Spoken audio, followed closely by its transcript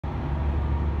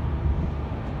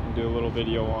do a little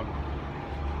video on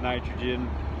nitrogen.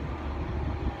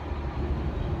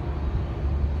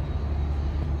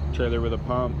 Trailer with a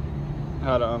pump,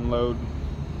 how to unload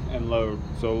and load.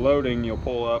 So loading, you'll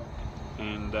pull up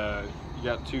and you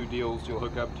got two deals. You'll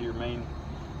hook up to your main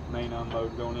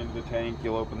unload going into the tank.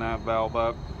 You'll open that valve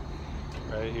up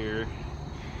right here.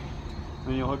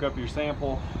 Then you'll hook up your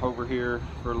sample over here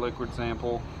for a liquid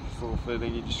sample. This little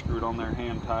fitting, you just screw it on there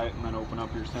hand tight and then open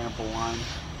up your sample line.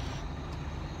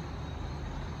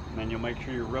 And then you'll make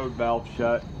sure your road valve's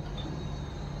shut,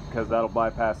 because that'll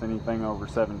bypass anything over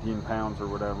 17 pounds or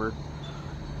whatever.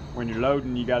 When you're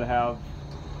loading, you got to have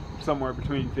somewhere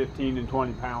between 15 and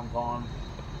 20 pounds on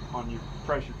your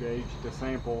pressure gauge to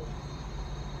sample,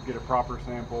 get a proper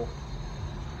sample.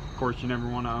 Of course, you never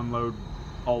want to unload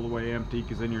all the way empty,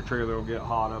 because then your trailer will get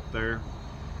hot up there.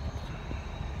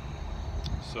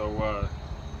 So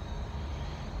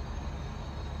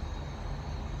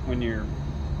when you're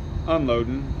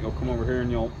unloading, you'll come over here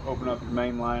and you'll open up your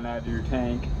main line out of your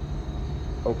tank,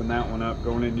 open that one up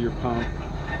going into your pump,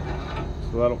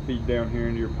 so that'll feed down here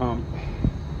into your pump.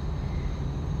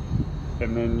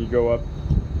 And then you go up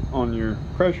on your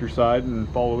pressure side and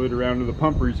follow it around to the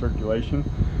pump recirculation,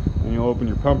 and you'll open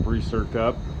your pump recirc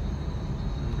up.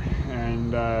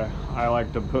 And I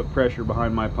like to put pressure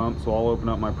behind my pump, so I'll open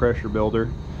up my pressure builder,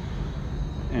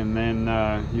 and then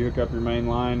you hook up your main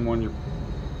line.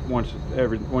 Once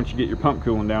you get your pump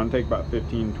cooling down, it'll take about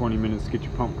 15-20 minutes to get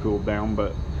your pump cooled down,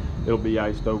 but it'll be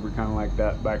iced over kind of like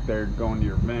that back there going to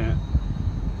your vent.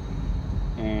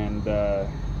 And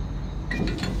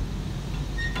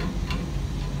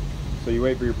so you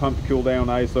wait for your pump to cool down,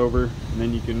 ice over, and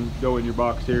then you can go in your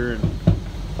box here and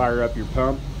fire up your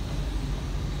pump,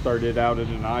 start it out at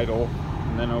an idle,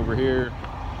 and then over here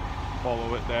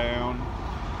follow it down.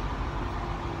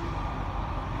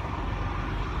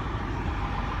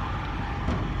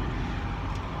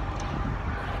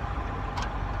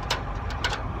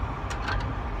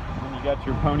 Then you got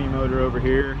your pony motor over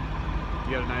here.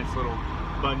 You got a nice little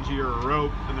bungee or a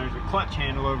rope, and there's a clutch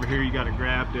handle over here you got to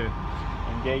grab to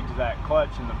engage that clutch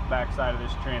in the back side of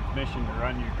this transmission to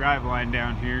run your drive line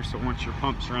down here. So once your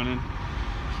pump's running,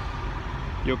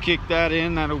 you'll kick that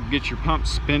in, that'll get your pump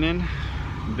spinning.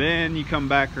 Then you come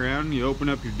back around, you open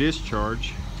up your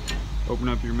discharge, open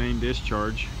up your main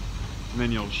discharge, and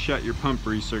then you'll shut your pump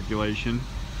recirculation,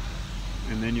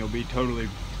 and then you'll be totally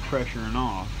pressuring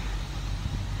off.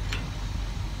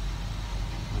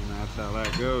 And that's how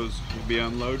that goes. You'll be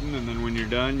unloading, and then when you're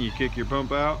done, you kick your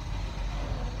pump out,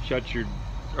 shut your,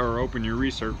 or open your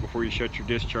recirc before you shut your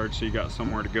discharge, so you got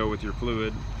somewhere to go with your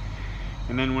fluid.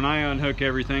 And then when I unhook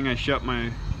everything, I shut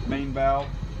my main valve,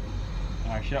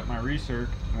 and I shut my recirc,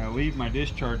 and I leave my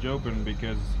discharge open,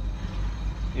 because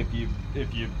if you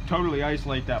totally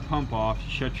isolate that pump off,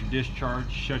 you shut your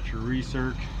discharge, shut your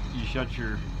recirc, you shut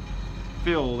your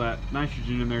fill, that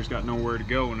nitrogen in there's got nowhere to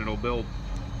go, and it'll build,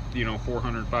 you know,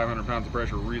 400, 500 pounds of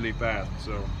pressure really fast.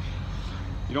 So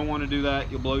you don't want to do that,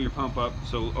 you'll blow your pump up.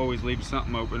 So always leave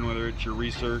something open, whether it's your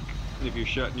recirc. If you're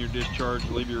shutting your discharge,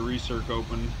 leave your recirc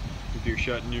open. If you're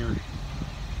shutting your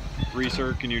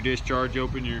recirc and your discharge,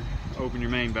 open your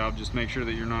main valve. Just make sure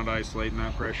that you're not isolating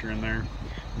that pressure in there. And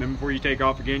then before you take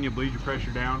off again, you'll bleed your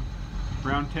pressure down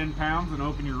around 10 pounds and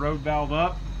open your road valve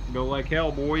up. Go like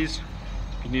hell, boys.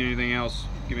 If you need anything else,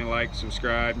 give me a like,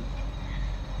 subscribe,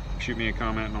 shoot me a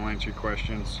comment, and I'll answer your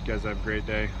questions. You guys have a great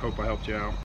day. Hope I helped you out.